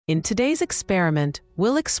In today's experiment,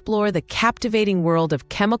 we'll explore the captivating world of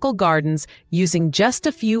chemical gardens using just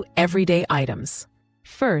a few everyday items.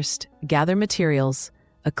 First, gather materials: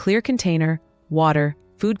 a clear container, water,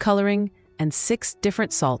 food coloring, and 6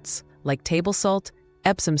 different salts, like table salt,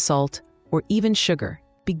 Epsom salt, or even sugar.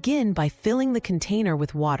 Begin by filling the container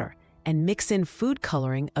with water and mix in food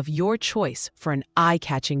coloring of your choice for an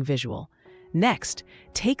eye-catching visual. Next,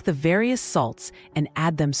 take the various salts and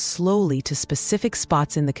add them slowly to specific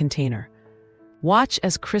spots in the container. Watch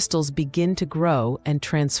as crystals begin to grow and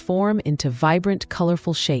transform into vibrant,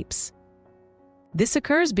 colorful shapes. This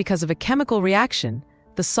occurs because of a chemical reaction.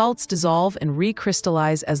 The salts dissolve and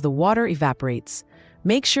recrystallize as the water evaporates.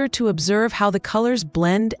 Make sure to observe how the colors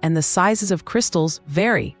blend and the sizes of crystals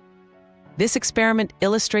vary. This experiment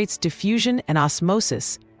illustrates diffusion and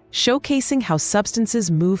osmosis, showcasing how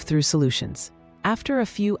substances move through solutions. After a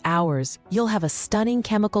few hours, you'll have a stunning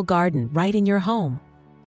chemical garden right in your home.